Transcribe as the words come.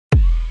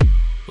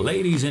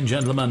Ladies and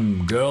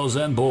gentlemen, girls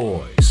and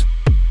boys,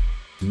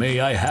 may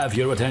I have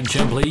your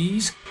attention,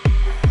 please?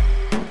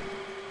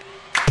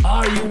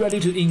 Are you ready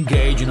to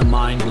engage in a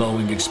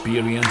mind-blowing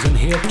experience and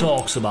hear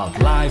talks about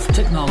life,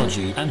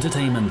 technology,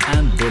 entertainment,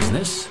 and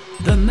business?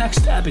 The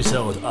next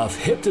episode of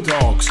Hip to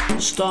Talks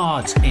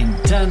starts in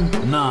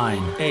 10,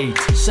 9, 8,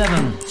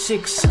 7,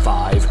 6,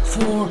 5,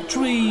 4,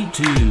 3,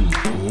 2,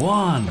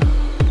 1,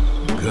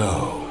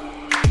 go.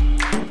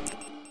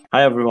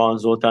 Hi everyone,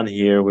 Zoltan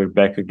here. We're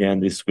back again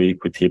this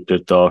week with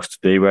Hipster Talks.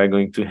 Today we're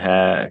going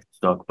to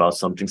talk about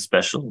something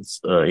special,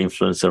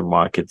 influencer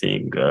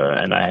marketing.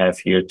 And I have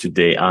here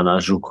today Anna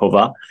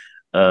Zhukova,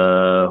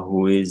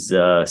 who is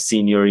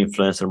senior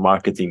influencer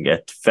marketing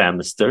at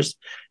Famsters.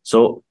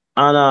 So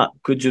Anna,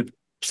 could you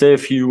say a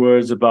few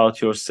words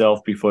about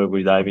yourself before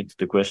we dive into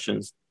the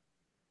questions?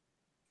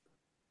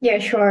 Yeah,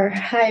 sure.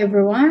 Hi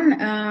everyone.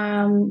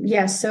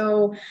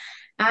 So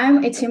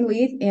I'm a team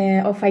lead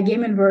of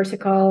iGaming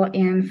vertical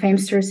in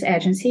Famsters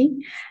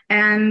agency.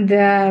 And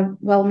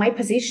my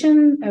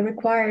position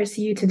requires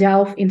you to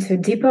delve into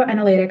deeper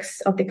analytics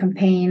of the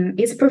campaign,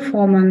 its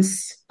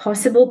performance,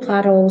 possible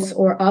plot holes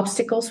or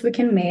obstacles we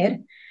can meet,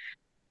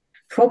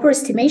 proper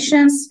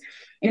estimations,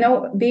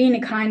 being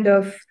a kind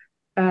of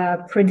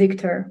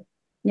predictor.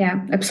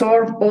 Yeah,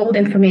 absorb all the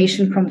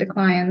information from the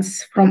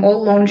clients, from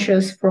all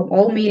launches, from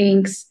all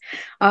meetings,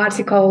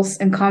 articles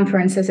and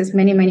conferences, as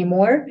many, many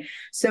more.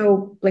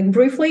 So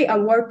briefly, I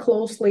work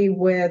closely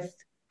with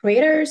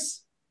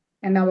creators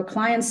and our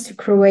clients to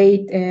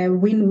create a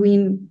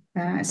win-win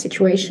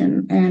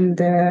situation.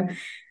 And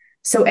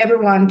so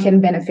everyone can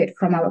benefit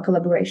from our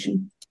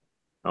collaboration.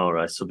 All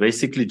right. So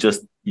basically,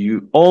 just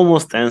you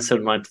almost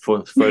answered my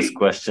first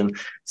question.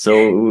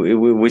 So,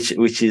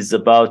 which is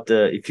about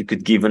if you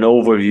could give an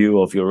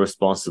overview of your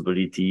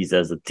responsibilities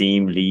as a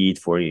team lead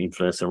for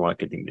influencer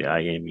marketing, the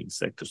iGaming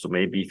sector. So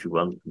maybe if you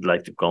would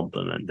like to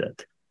complement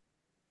that.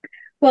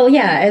 Well,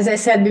 yeah, as I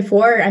said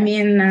before,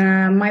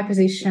 my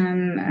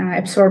position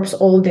absorbs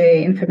all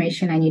the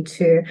information I need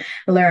to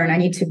learn. I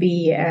need to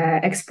be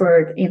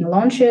expert in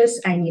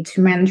launches. I need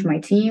to manage my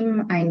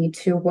team. I need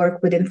to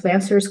work with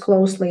influencers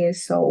closely.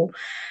 So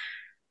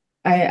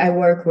I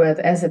work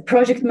as a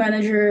project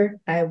manager.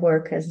 I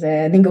work as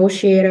a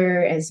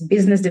negotiator, as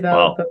business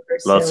developer.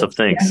 Wow, lots of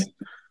things.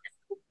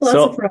 Yeah.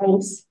 Lots of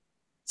roles.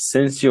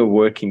 Since you're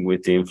working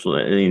with in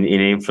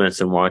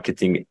influencer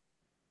marketing,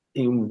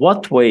 in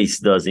what ways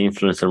does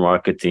influencer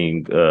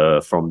marketing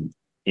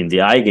in the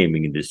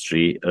iGaming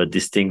industry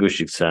distinguish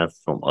itself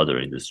from other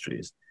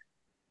industries?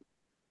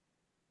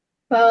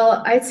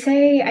 Well, I'd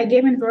say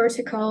iGaming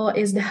vertical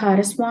is the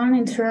hardest one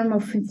in terms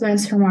of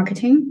influencer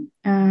marketing.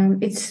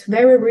 It's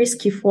very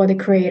risky for the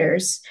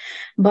creators,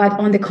 but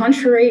on the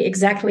contrary,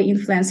 exactly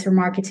influencer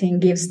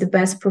marketing gives the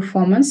best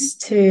performance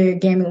to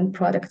gaming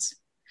products.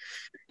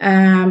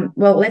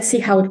 Let's see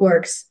how it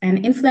works.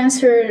 And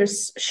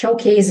influencers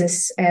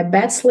showcases a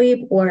bet slip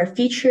or a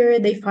feature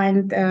they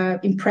find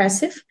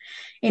impressive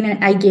in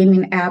an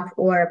iGaming app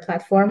or a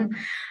platform,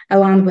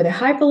 along with a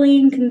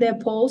hyperlink in their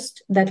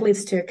post that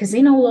leads to a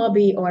casino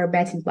lobby or a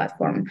betting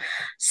platform.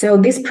 So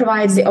this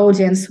provides the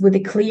audience with a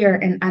clear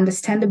and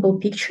understandable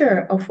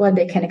picture of what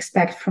they can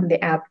expect from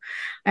the app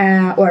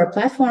or a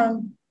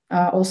platform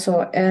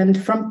also,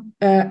 and from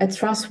a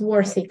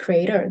trustworthy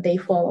creator they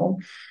follow.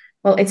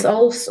 Well, it's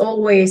also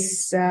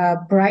always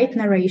bright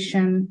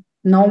narration,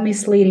 no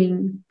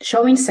misleading,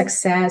 showing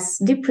success,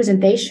 deep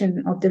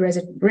presentation of the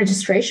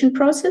registration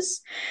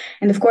process,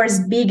 and of course,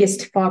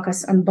 biggest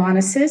focus on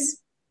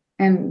bonuses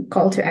and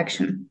call to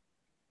action.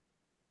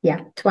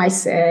 Yeah,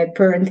 twice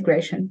per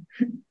integration.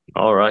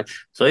 All right.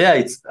 So yeah,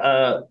 it's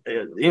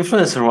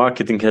influencer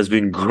marketing has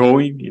been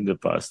growing in the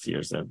past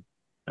years,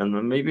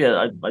 and maybe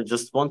I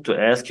just want to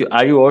ask you: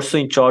 are you also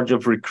in charge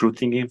of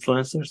recruiting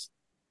influencers?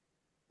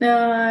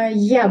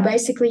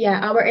 Basically, yeah.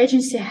 Our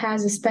agency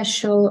has a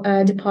special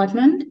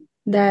department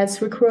that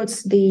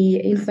recruits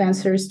the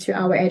influencers to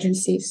our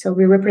agency. So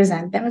we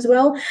represent them as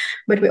well,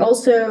 but we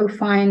also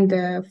find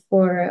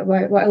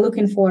we're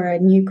looking for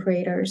new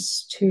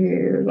creators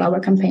to our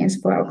campaigns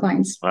for our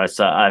clients. All right.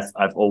 So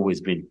I've always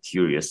been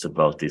curious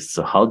about this.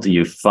 So how do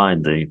you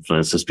find the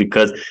influencers?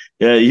 Because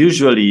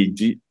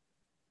usually,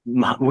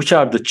 which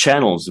are the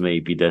channels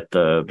maybe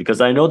that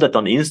because I know that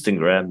on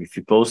Instagram, if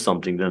you post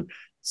something, then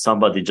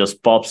somebody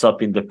just pops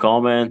up in the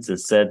comments and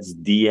says,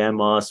 DM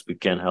us, we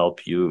can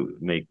help you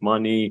make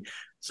money.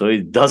 So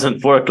it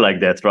doesn't work like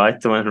that, right?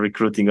 When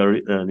recruiting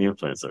an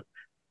influencer.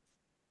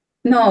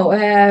 No,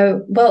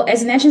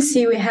 as an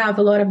agency, we have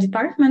a lot of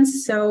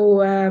departments.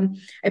 So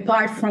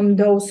apart from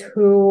those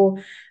who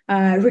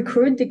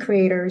recruit the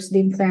creators,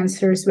 the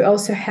influencers, we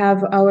also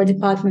have our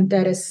department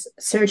that is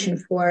searching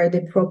for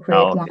the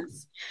appropriate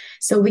ones.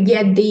 So we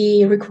get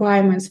the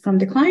requirements from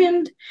the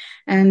client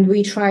and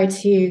we try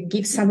to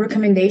give some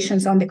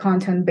recommendations on the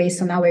content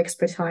based on our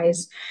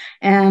expertise.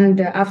 And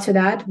after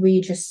that,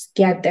 we just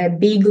get a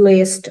big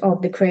list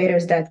of the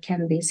creators that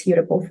can be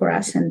suitable for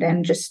us and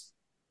then just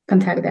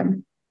contact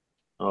them.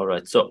 All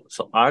right. So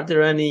are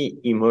there any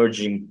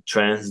emerging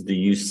trends do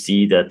you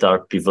see that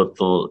are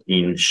pivotal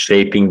in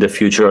shaping the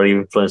future of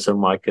influencer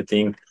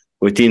marketing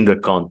within the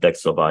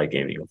context of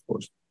iGaming, of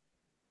course?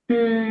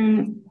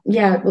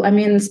 Yeah, I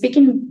mean,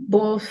 speaking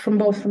both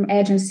from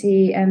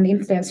agency and the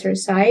influencer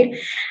side,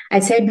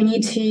 I'd say we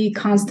need to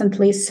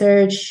constantly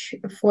search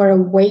for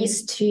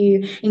ways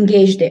to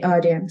engage the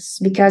audience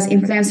because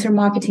influencer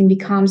marketing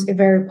becomes a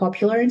very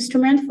popular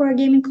instrument for our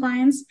gaming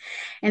clients.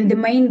 And the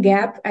main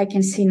gap I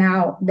can see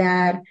now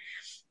that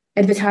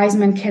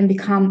advertisement can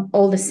become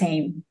all the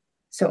same.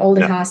 So all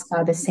the tasks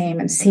are the same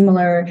and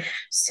similar.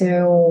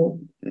 So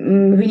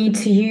we need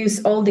to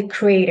use all the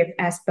creative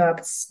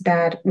aspects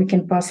that we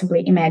can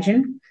possibly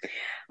imagine.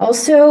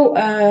 Also,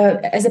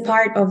 as a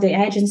part of the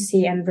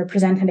agency and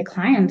representing the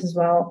client as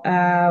well,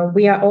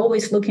 we are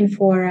always looking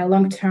for a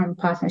long-term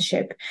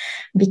partnership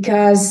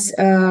because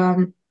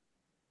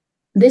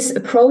this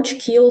approach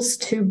kills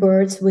two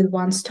birds with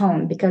one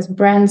stone because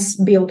brands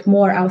build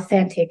more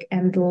authentic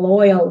and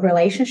loyal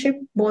relationship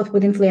both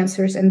with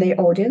influencers and their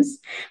audience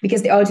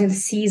because the audience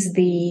sees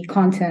the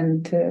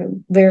content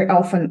very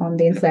often on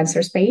the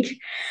influencers page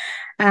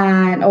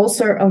and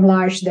also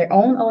enlarge their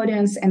own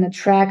audience and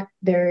attract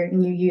their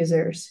new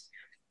users.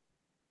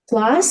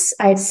 Plus,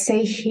 I'd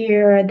say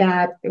here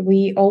that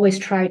we always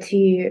try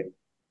to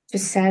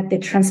set the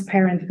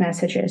transparent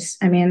messages.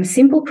 I mean,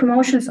 simple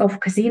promotions of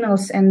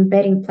casinos and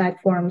betting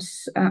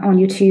platforms on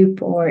YouTube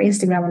or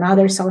Instagram and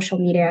other social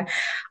media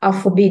are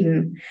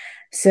forbidden.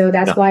 So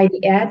that's why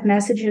the ad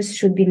messages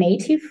should be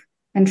native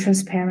and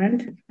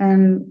transparent.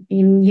 And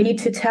you need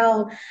to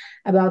tell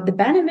about the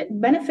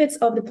benefits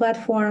of the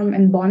platform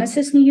and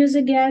bonuses new user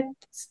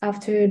gets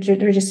after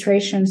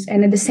registrations.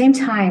 And at the same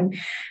time,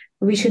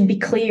 we should be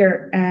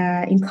clear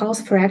in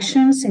calls for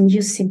actions and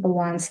use simple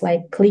ones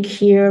like click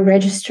here,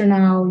 register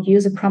now,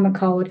 use a promo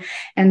code.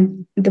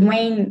 And the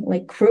main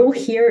rule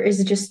here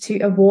is just to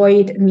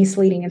avoid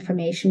misleading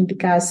information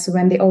because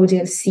when the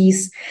audience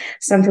sees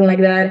something like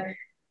that,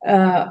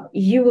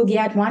 you will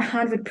get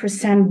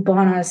 100%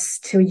 bonus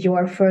to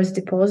your first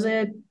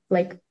deposit.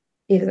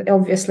 It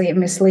obviously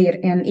mislead,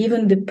 and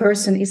even the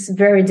person is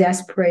very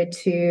desperate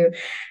to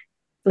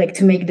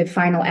make the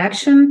final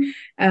action.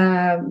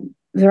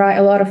 There are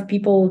a lot of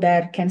people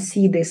that can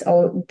see this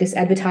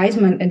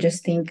advertisement and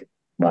just think,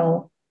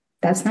 well,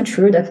 that's not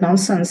true, that's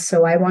nonsense,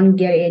 so I won't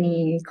get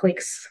any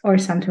clicks or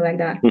something like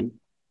that.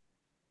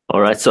 All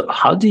right. So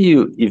how do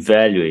you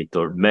evaluate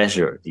or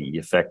measure the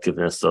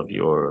effectiveness of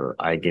your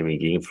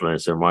iGaming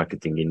influencer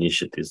marketing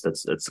initiatives?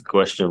 That's a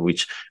question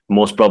which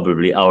most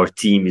probably our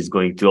team is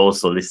going to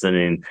also listen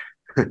in.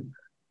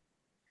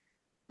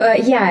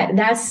 Yeah,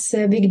 that's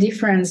a big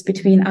difference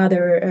between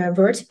other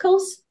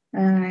verticals.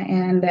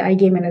 And the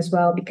iGaming as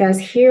well, because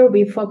here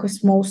we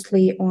focus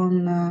mostly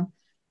on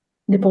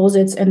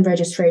deposits and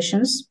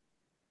registrations.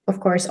 Of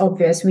course,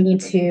 obvious, we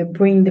need to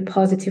bring the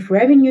positive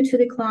revenue to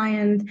the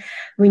client.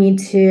 We need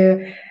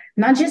to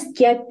not just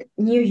get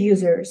new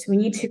users, we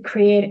need to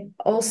create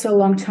also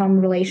long-term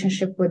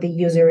relationship with the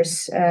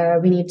users.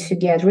 We need to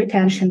get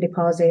retention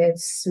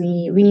deposits.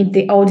 We need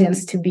the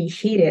audience to be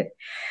heated.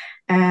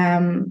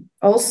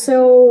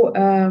 Also,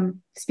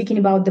 speaking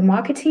about the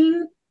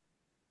marketing,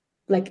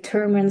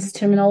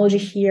 terminology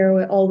here,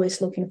 we're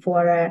always looking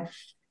for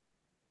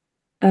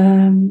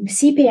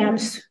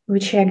CPMs. We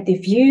check the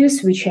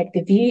views, we check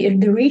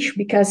the reach,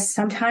 because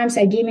sometimes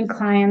iGaming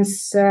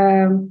clients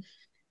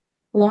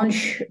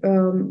launch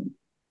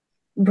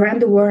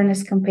brand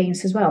awareness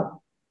campaigns as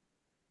well.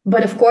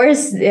 But of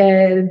course,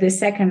 the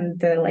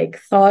second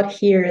thought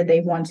here, they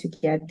want to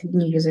get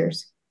new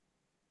users.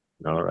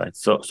 All right.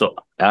 So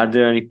are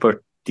there any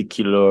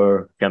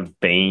particular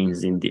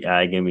campaigns in the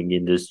iGaming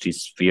industry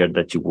sphere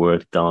that you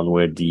worked on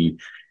where the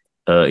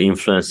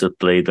influencer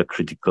played a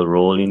critical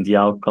role in the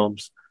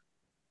outcomes?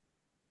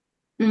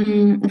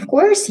 Of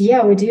course,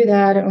 yeah, we do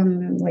that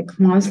on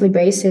monthly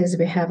basis.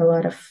 We have a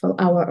lot of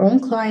our own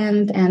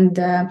client, and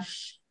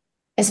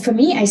as for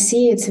me, I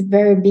see it's a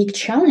very big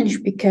challenge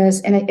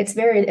and it's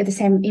very at the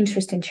same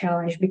interesting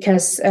challenge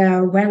because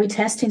when we're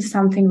testing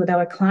something with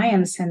our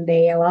clients and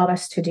they allow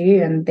us to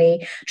do and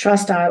they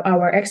trust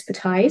our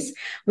expertise,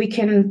 we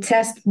can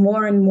test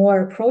more and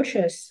more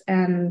approaches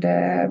and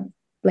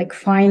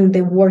find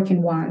the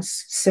working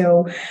ones.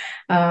 So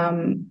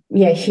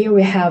here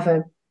we have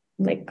a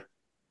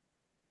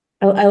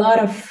lot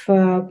of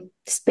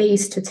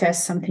space to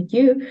test something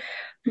new,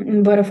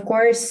 but of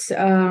course.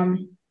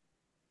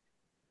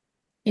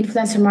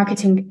 Influencer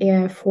marketing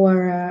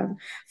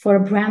for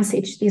brands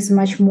is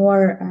much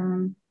more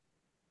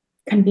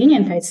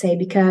convenient, I'd say,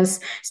 because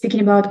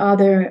speaking about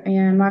other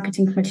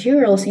marketing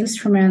materials,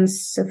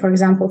 instruments, for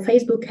example,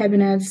 Facebook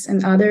cabinets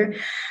and other,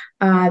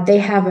 they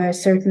have a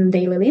certain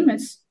daily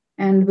limits.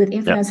 And with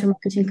influencer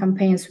marketing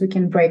campaigns, we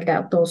can break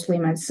down those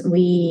limits.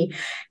 We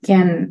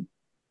can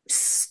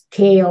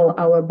scale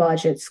our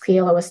budget,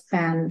 scale our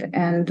spend,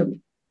 and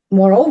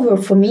moreover,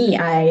 for me,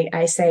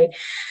 I say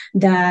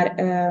that,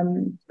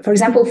 for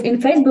example, in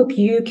Facebook,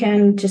 you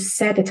can just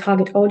set a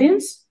target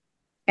audience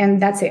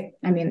and that's it.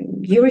 I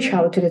mean, you reach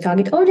out to the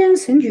target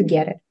audience and you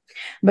get it.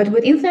 But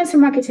with influencer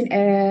marketing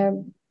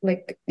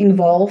like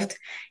involved,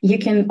 you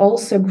can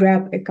also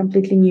grab a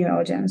completely new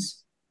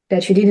audience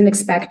that you didn't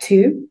expect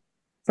to.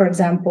 For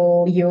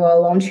example, you are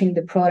launching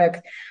the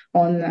product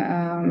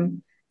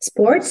on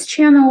sports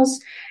channels,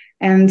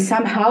 and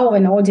somehow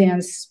an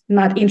audience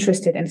not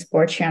interested in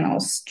sports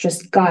channels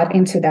just got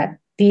into that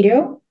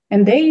video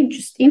and they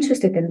just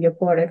interested in your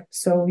product.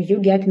 So you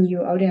get a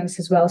new audience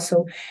as well.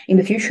 So in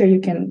the future,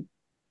 you can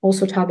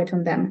also target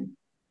on them.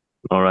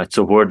 All right.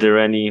 So were there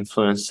any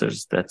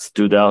influencers that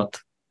stood out?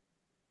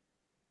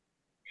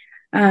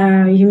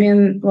 You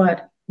mean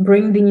what?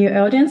 Bring the new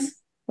audience?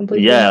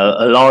 Completely? Yeah,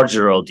 a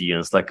larger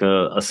audience, like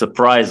a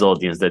surprise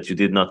audience that you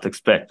did not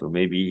expect, or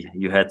maybe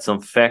you had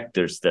some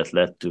factors that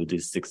led to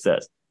this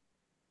success.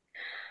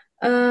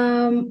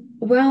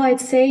 Well,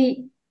 I'd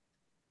say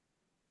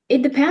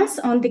it depends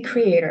on the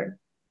creator.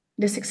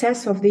 The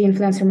success of the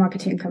influencer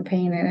marketing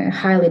campaign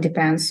highly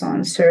depends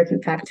on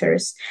certain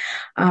factors,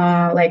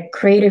 like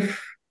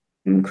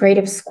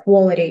creative's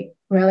quality,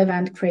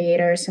 relevant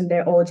creators and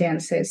their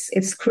audiences.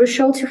 It's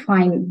crucial to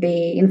find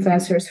the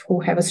influencers who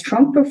have a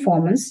strong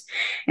performance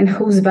and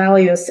whose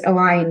values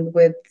align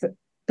with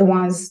the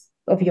ones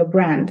of your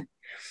brand.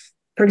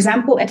 For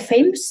example, at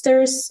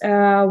Famesters,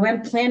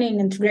 when planning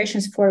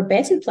integrations for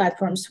betting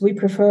platforms, we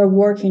prefer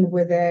working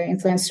with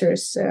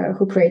influencers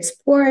who create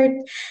sport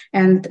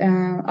and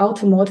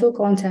automotive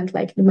content,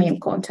 like the meme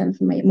content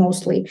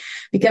mostly,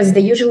 because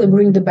they usually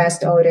bring the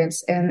best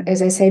audience. And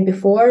as I said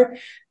before,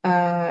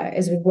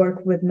 as we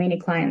work with many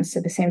clients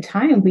at the same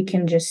time, we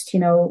can just,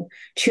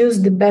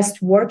 choose the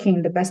best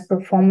working, the best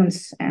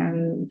performance,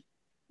 and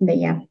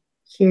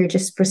here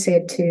just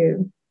proceed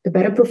to the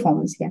better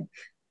performance. Yeah.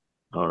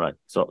 All right.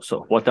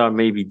 So what are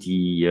maybe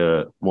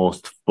the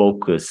most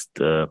focused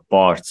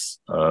parts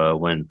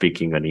when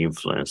picking an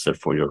influencer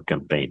for your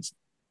campaigns?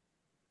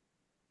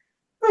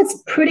 Well,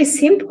 it's pretty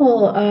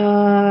simple,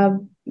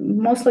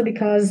 mostly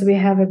because we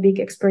have a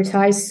big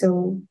expertise.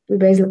 So we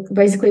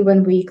basically,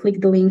 when we click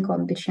the link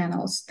on the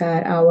channels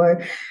that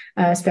our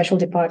special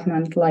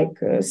department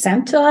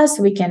sent to us,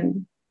 we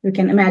can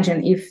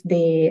imagine if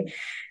the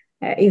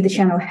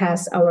channel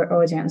has our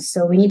audience.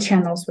 So we need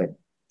channels with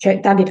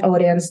target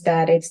audience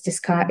that it's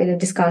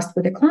discussed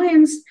with the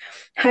clients,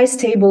 high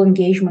stable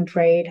engagement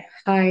rate,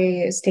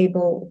 high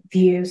stable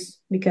views,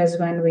 because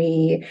when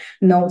we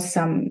note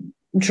some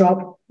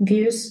drop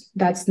views,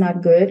 that's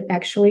not good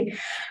actually.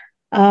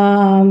 We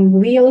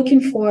are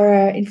looking for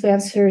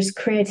influencers'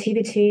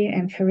 creativity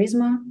and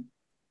charisma,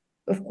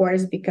 of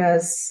course,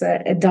 because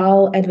a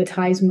dull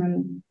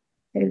advertisement,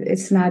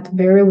 it's not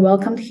very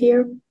welcomed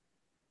here.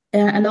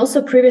 And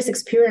also previous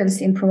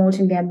experience in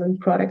promoting gambling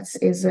products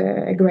is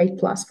a great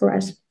plus for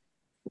us.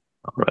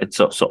 All right.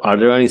 So are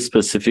there any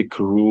specific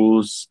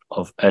rules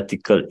of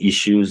ethical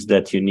issues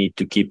that you need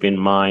to keep in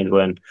mind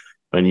when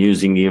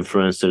using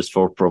influencers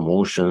for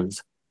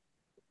promotions?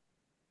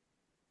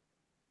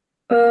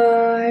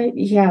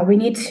 We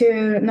need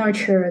to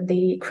nurture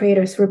the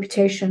creator's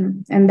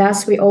reputation, and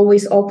thus we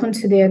always open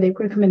to the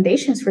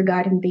recommendations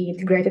regarding the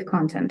integrated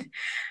content.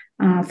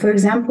 For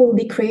example,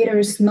 the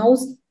creators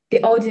knows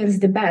the audience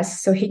the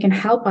best, so he can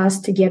help us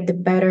to get the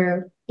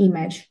better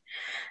image.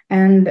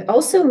 And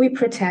also we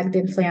protect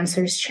the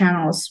influencers'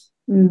 channels.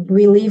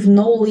 We leave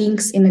no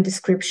links in the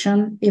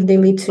description if they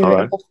lead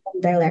to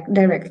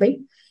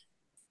directly.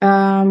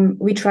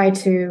 We try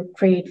to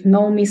create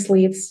no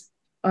misleads,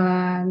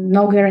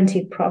 no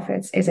guaranteed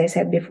profits, as I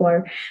said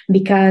before,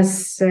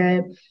 because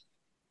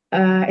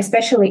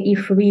especially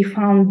if we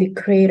found the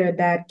creator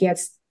that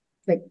gets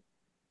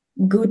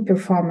good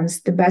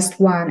performance, the best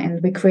one,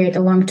 and we create a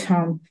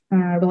long-term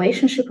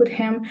relationship with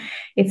him,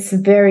 it's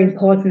very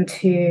important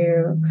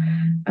to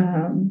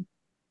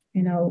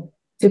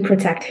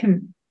protect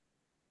him.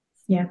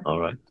 Yeah. All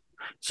right.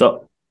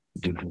 So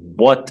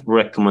what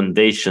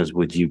recommendations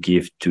would you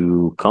give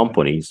to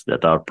companies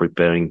that are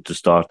preparing to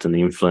start an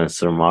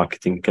influencer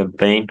marketing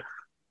campaign?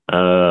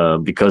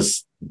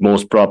 Because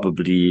most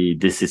probably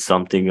this is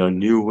a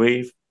new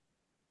wave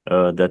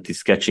that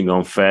is catching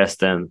on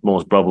fast, and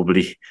most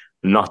probably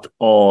not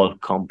all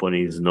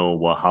companies know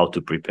how to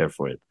prepare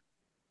for it.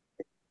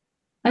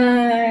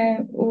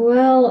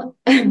 Well,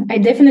 I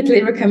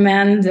definitely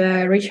recommend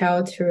reach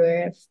out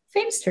to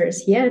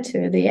Famesters,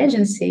 to the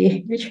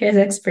agency, which has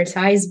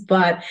expertise.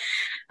 But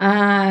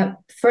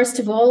first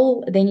of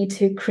all, they need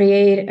to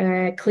create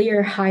a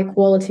clear,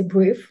 high-quality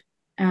brief.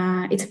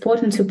 It's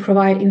important to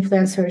provide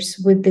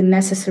influencers with the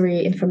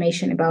necessary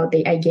information about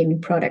the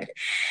iGaming product.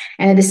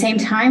 And at the same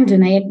time, do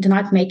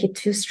not make it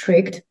too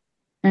strict.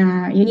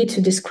 You need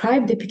to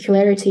describe the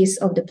peculiarities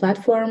of the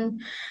platform,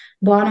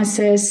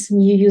 bonuses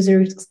new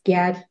users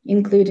get,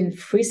 including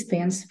free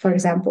spins, for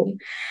example,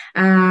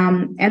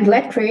 and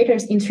let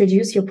creators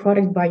introduce your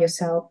product by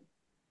yourself.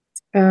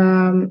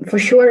 For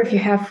sure, if you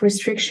have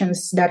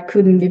restrictions that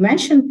couldn't be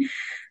mentioned,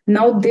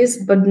 note this,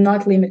 but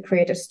not limit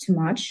creators too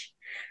much.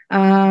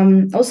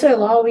 Also,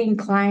 allow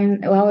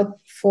it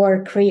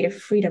for creative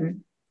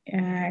freedom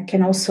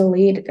can also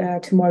lead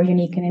to more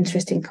unique and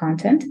interesting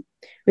content,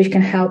 which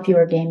can help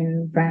your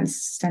gaming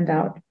brands stand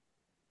out.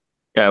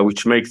 Yeah,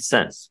 which makes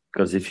sense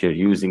because if you're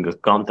using a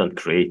content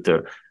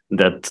creator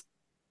that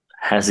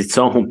has its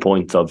own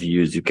point of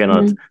views, you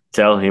cannot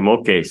tell him,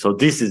 okay, so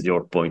this is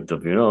your point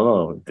of view.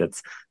 No,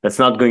 that's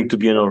not going to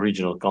be an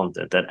original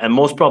content, and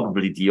most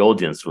probably the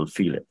audience will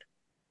feel it.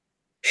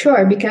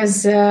 Sure,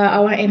 because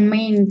our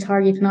main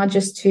target not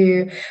just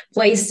to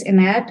place an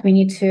ad, we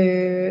need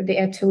the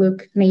ad to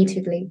look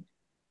natively.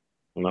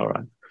 All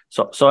right.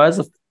 So as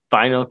a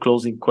final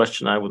closing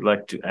question, I would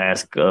like to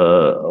ask,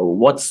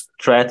 what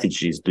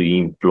strategies do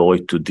you employ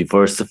to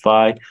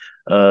diversify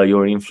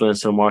your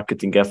influencer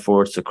marketing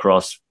efforts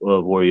across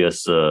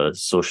various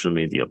social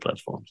media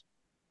platforms?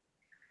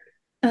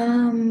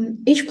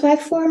 Each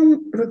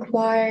platform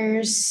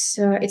requires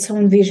its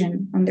own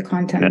vision on the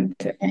content.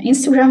 Yeah.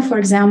 Instagram, for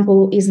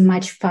example, is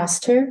much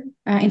faster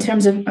in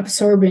terms of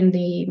absorbing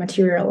the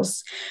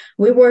materials.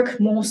 We work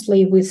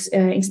mostly with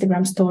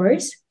Instagram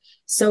stories.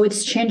 So it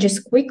changes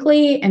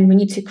quickly, and we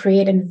need to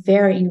create a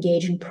very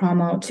engaging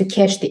promo to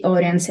catch the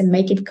audience and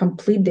make it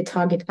complete the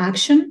target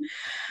action.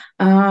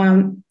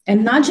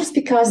 And not just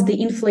because the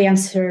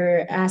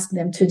influencer asked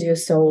them to do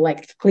so,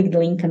 like click the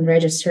link and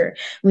register.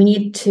 We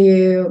need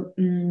to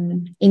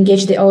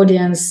engage the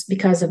audience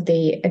because of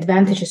the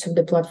advantages of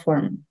the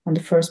platform on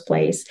the first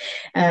place,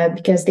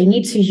 because they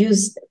need to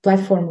use the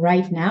platform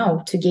right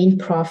now to gain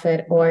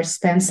profit or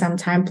spend some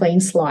time playing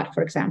slot,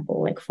 for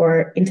example, like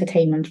for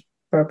entertainment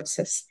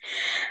purposes.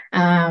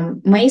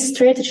 My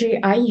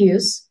strategy I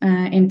use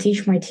and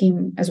teach my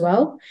team as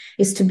well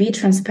is to be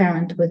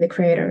transparent with the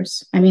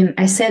creators. I mean,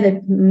 I said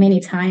it many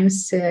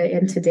times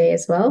in today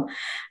as well.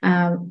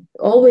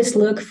 Always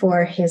look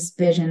for his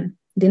vision.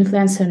 The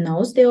influencer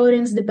knows the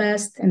audience the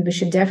best, and we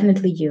should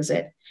definitely use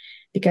it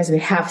because we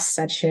have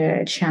such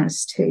a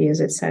chance to use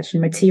it, such a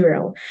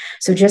material.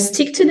 So just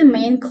stick to the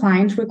main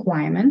client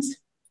requirements,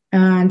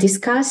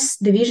 discuss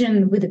the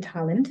vision with the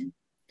talent,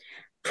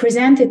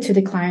 present it to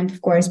the client,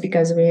 of course,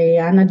 because we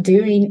are not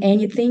doing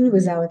anything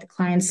without the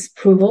client's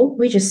approval.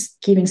 We're just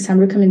giving some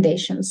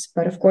recommendations,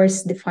 but of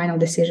course, the final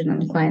decision on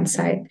the client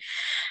side.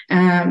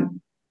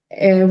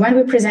 When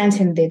we're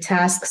presenting the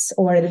tasks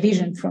or the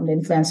vision from the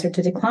influencer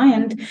to the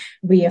client,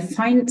 we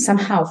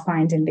somehow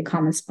find in the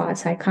common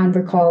spots. I can't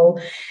recall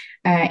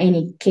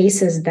any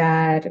cases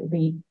that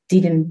we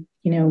didn't,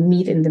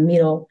 meet in the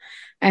middle.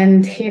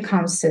 And here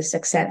comes the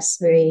success.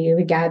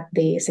 We got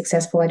the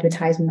successful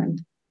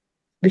advertisement,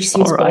 which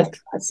suits both of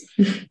us.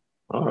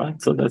 All right,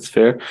 so that's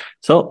fair.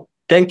 So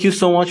thank you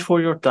so much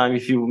for your time.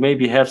 If you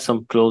maybe have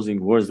some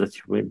closing words that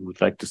you maybe would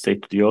like to say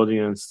to the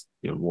audience,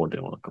 you're more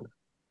than welcome.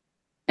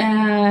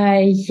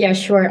 Yeah,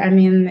 sure. I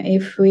mean,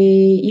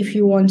 if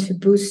you want to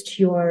boost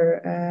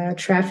your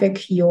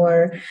traffic,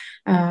 your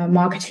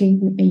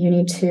marketing, you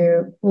need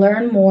to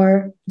learn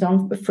more.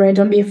 Don't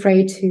be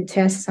afraid to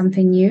test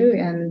something new,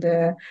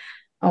 and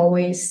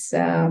always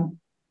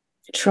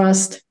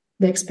trust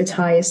the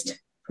expertised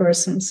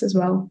persons as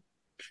well.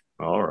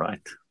 All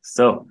right.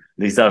 So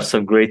these are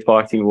some great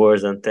parting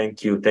words, and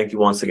thank you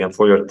once again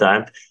for your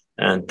time,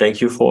 and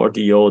thank you for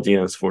the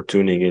audience for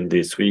tuning in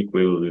this week.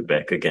 We will be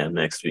back again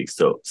next week,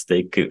 so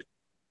stay good.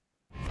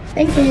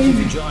 Thank you. Thank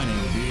you for joining.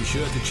 Be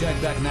sure to check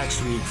back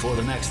next week for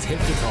the next Hip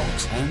to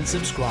Talks, and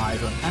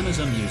subscribe on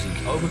Amazon Music,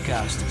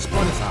 Overcast,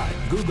 Spotify,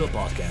 Google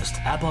Podcast,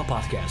 Apple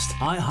Podcast,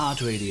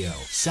 iHeartRadio,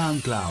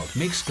 SoundCloud,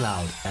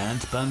 Mixcloud,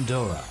 and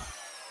Pandora.